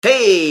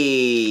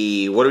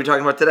Hey, what are we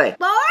talking about today?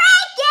 Breaking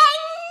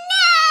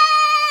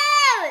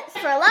news!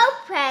 For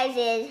Lopez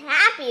is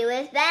happy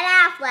with Ben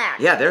Affleck.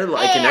 Yeah, they're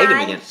like an item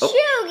again.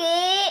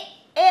 Cheugy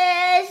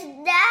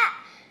is that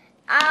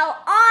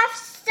off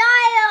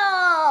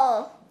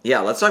style. Yeah,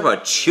 let's talk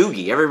about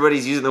Cheugy.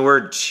 Everybody's using the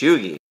word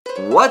Cheugy.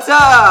 What's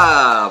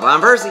up? I'm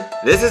Percy.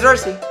 This is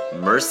Mercy.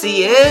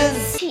 Mercy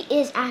is... She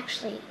is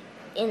actually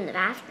in the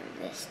bathroom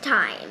this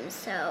time,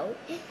 so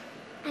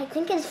I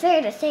think it's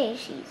fair to say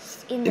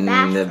she's in the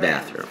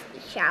bathroom.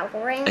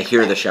 Showering. I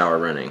hear the shower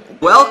running.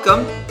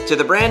 Welcome to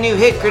the brand new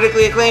hit,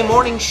 critically acclaimed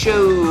morning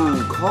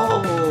show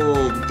called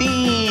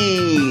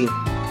The...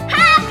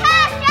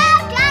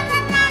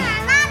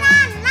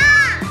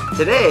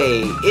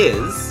 Today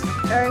is...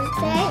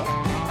 Thursday,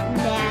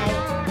 May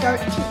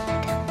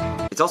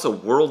 13th. It's also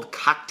World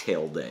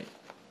Cocktail Day.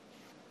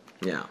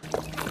 Yeah.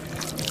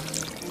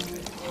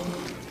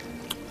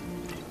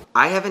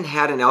 I haven't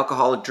had an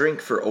alcoholic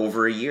drink for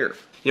over a year.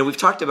 You know, we've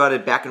talked about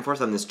it back and forth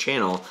on this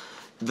channel.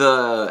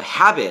 The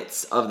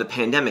habits of the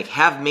pandemic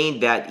have made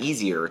that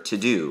easier to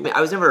do.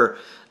 I was never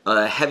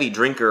a heavy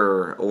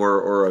drinker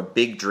or a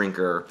big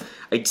drinker.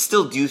 I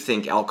still do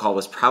think alcohol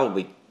was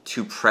probably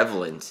too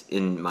prevalent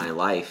in my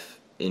life,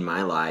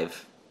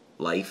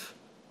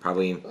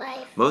 probably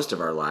most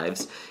of our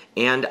lives.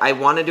 And I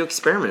wanted to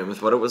experiment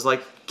with what it was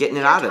like getting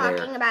it out of there.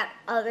 Talking about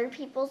other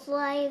people's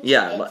lives?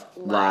 Yeah,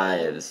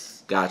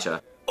 lives.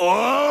 Gotcha.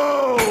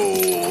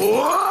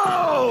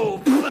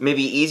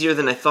 Maybe easier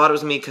than I thought it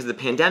was going to be because of the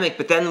pandemic,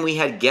 but then we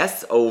had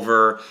guests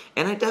over,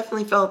 and I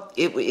definitely felt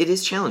it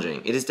is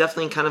challenging. It is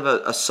definitely kind of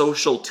a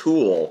social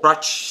tool,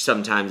 crutch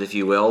sometimes, if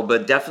you will,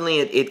 but definitely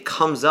it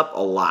comes up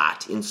a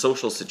lot in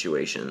social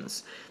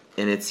situations,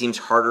 and it seems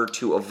harder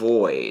to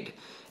avoid,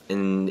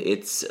 and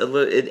it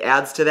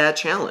adds to that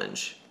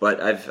challenge.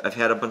 But I've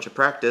had a bunch of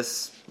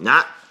practice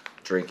not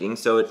drinking,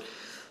 so it's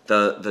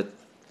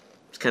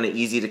kind of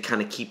easy to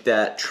kind of keep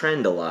that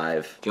trend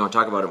alive. If you want to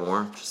talk about it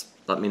more, just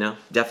let me know.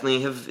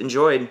 Definitely have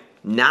enjoyed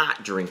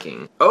not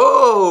drinking.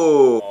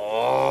 Oh!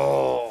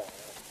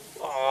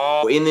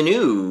 In the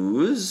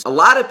news, a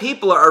lot of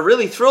people are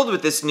really thrilled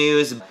with this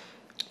news.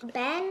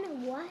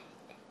 Ben what?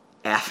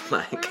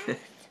 Affleck.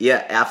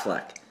 Yeah,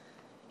 Affleck.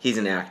 He's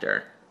an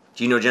actor.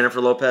 Do you know Jennifer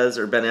Lopez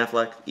or Ben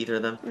Affleck? Either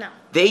of them? No.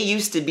 They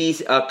used to be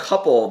a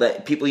couple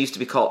that people used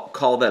to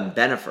call them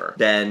Bennifer.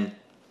 Ben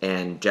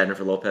and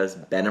Jennifer Lopez,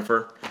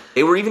 Bennifer.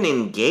 They were even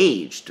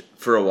engaged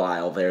for a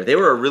while there. They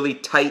were a really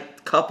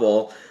tight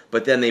couple,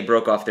 but then they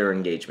broke off their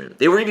engagement.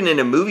 They were even in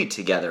a movie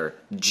together,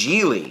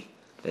 Geely,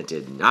 that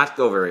did not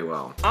go very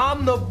well.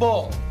 I'm the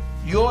bull.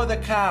 You're the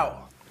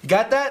cow. You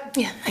got that?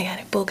 Yeah, I got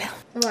it. Bull cow.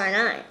 Why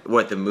not?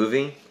 What, the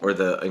movie or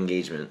the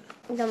engagement?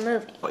 The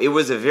movie. It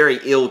was a very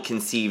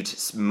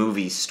ill-conceived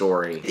movie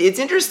story. It's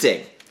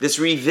interesting. This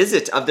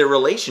revisit of their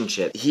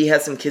relationship. He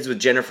has some kids with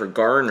Jennifer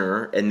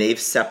Garner, and they've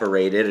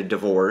separated or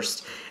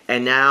divorced.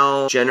 And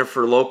now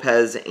Jennifer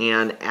Lopez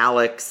and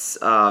Alex,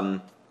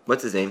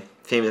 what's his name?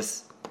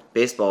 Famous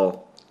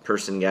baseball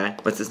person guy.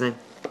 What's his name?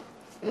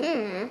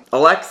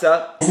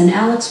 Alexa. And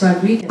Alex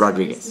Rodriguez.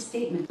 Rodriguez.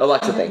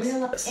 Alexa,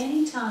 thanks.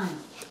 Anytime.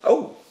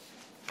 Oh.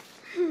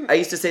 I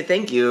used to say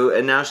thank you,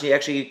 and now she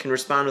actually can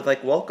respond with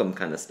like welcome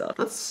kind of stuff.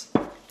 That's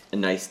a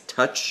nice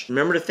touch.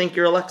 Remember to thank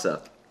your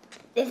Alexa.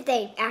 If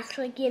they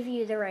actually give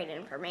you the right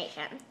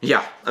information.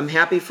 Yeah, I'm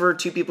happy for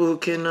two people who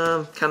can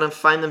kind of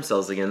find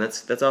themselves again.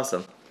 That's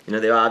awesome. You know,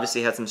 they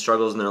obviously had some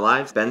struggles in their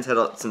lives. Ben's had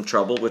some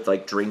trouble with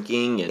like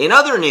drinking. And in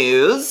other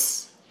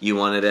news, you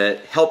wanted to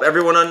help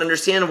everyone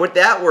understand what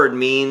that word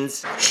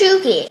means.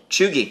 Cheugy.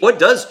 Cheugy. What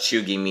does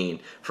Cheugy mean?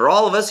 For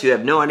all of us who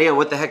have no idea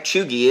what the heck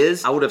Cheugy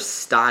is, out of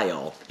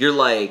style. You're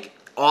like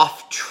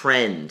off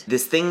trend.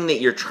 This thing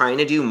that you're trying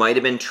to do might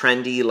have been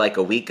trendy like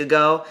a week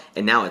ago,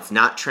 and now it's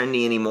not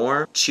trendy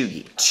anymore.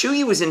 Cheugy.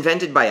 Cheugy was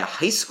invented by a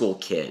high school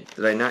kid.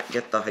 Did I not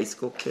get the high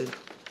school kid?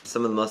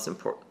 Some of the most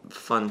important,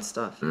 fun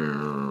stuff.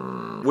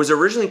 Was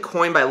originally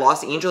coined by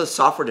Los Angeles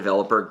software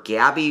developer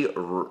Gabby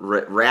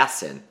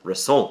Rasson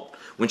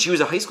when she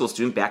was a high school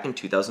student back in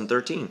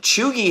 2013.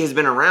 Cheugy has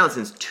been around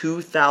since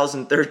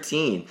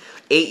 2013.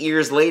 8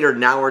 years later,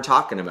 now we're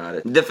talking about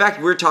it. The fact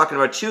we're talking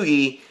about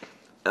Cheugy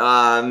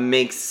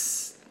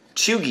makes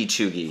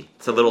Cheugy.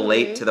 It's a little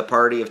late to the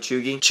party of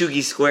Cheugy.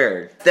 Cheugy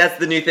squared. That's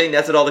the new thing.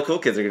 That's what all the cool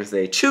kids are going to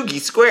say. Cheugy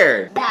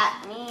squared.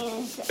 That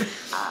means...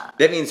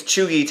 That means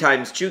Cheugy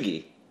times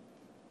Cheugy.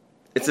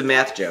 It's a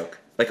math joke,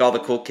 like all the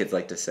cool kids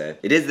like to say.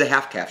 It is the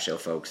half-calf show,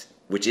 folks,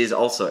 which is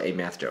also a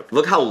math joke.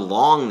 Look how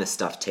long this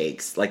stuff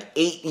takes, like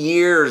 8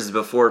 years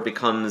before it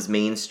becomes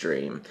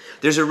mainstream.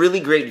 There's a really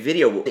great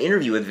video,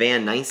 interview with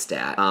Van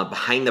Neistat,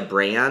 behind the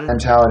brand. The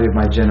mentality of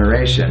my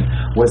generation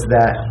was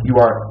that you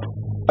are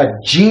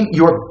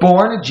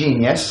born a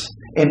genius,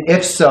 and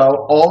if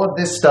so, all of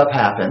this stuff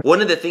happens.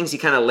 One of the things he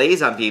kind of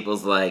lays on people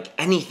is like,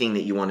 anything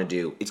that you want to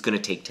do, it's going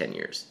to take 10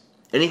 years.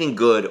 Anything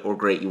good or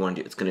great you want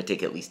to do, it's going to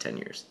take at least 10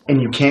 years.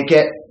 And you can't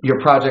get your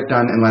project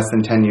done in less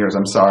than 10 years,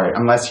 I'm sorry.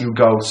 Unless you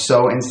go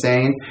so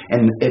insane.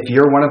 And if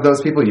you're one of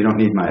those people, you don't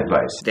need my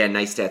advice. That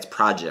Nice Stats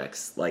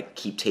projects, like,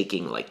 keep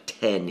taking, like,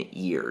 10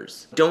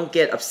 years. Don't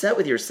get upset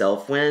with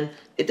yourself when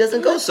it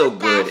doesn't go so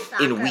good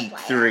in week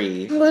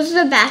 3. Who's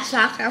the best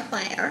soccer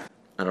player?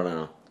 I don't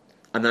know.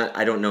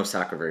 I don't know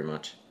soccer very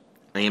much.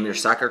 I am your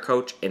soccer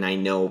coach, and I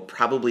know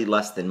probably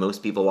less than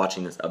most people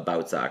watching this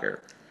about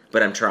soccer.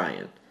 But I'm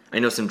trying. I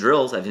know some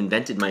drills. I've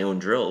invented my own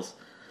drills.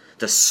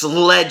 The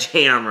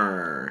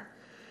sledgehammer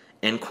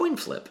and coin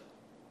flip.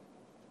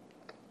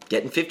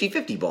 Getting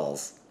 50-50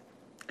 balls.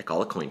 I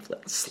call it coin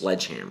flip.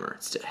 Sledgehammer.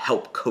 It's to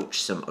help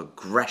coach some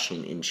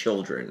aggression in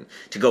children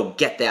to go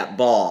get that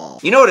ball.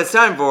 You know what it's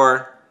time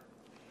for?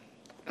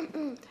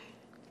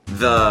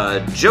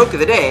 The joke of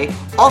the day,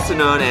 also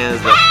known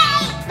as the...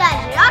 The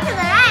joke of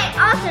the day,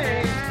 also known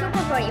as the scoop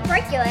before you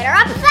percolator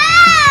upset!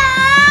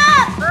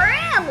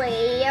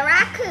 Really, a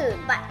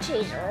raccoon butt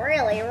cheese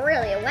really,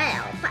 really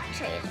well. Butt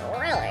cheese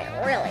really,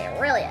 really,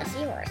 really a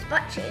seahorse.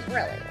 Butt cheese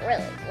really,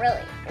 really,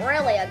 really,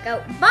 really a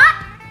goat. But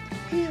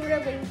he's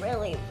really,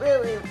 really,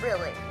 really,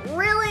 really,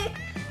 really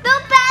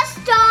the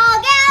best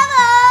dog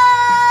ever!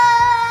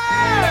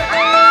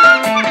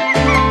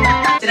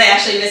 Did I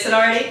actually miss it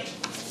already?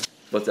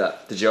 What's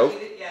that? The joke?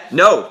 Yeah.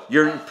 No,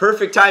 you're in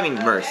perfect timing,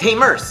 Merce. Hey,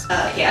 Merce.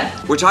 Yeah.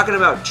 We're talking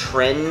about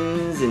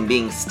trends and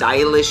being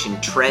stylish and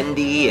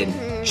trendy and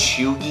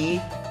cheugy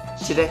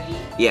today.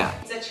 Yeah.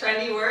 It's a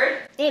trendy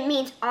word? It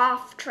means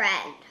off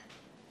trend.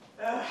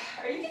 Ugh,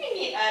 are you giving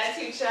me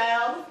attitude,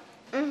 child?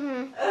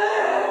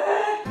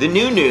 The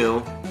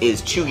new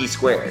is Cheugy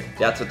squared.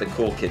 That's what the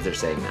cool kids are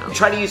saying now.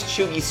 Try to use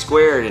Cheugy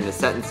squared in a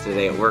sentence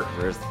today at work,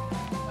 Merce.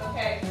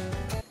 Okay.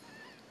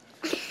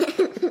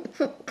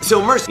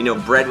 So Merce, you know,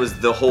 bread was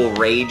the whole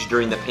rage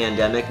during the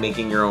pandemic,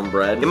 making your own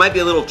bread. It might be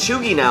a little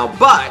cheugy now,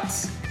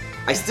 but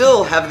I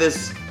still have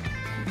this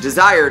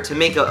desire to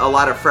make a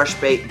lot of fresh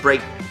baked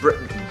bread.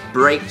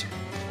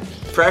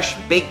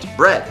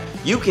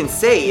 You can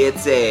say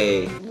it's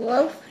a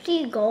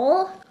Loafty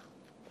goal?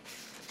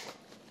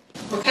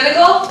 What kind of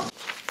goal?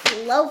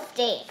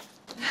 Loafty.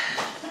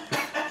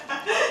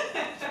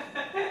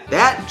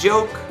 That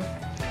joke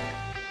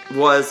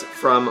was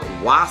from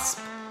Wasp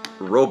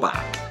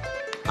Robot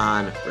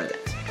on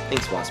Reddit.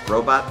 Thanks, Wasp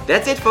Robot.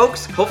 That's it,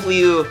 folks. Hopefully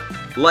you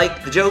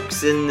like the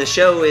jokes and the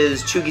show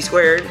is Cheugy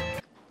squared.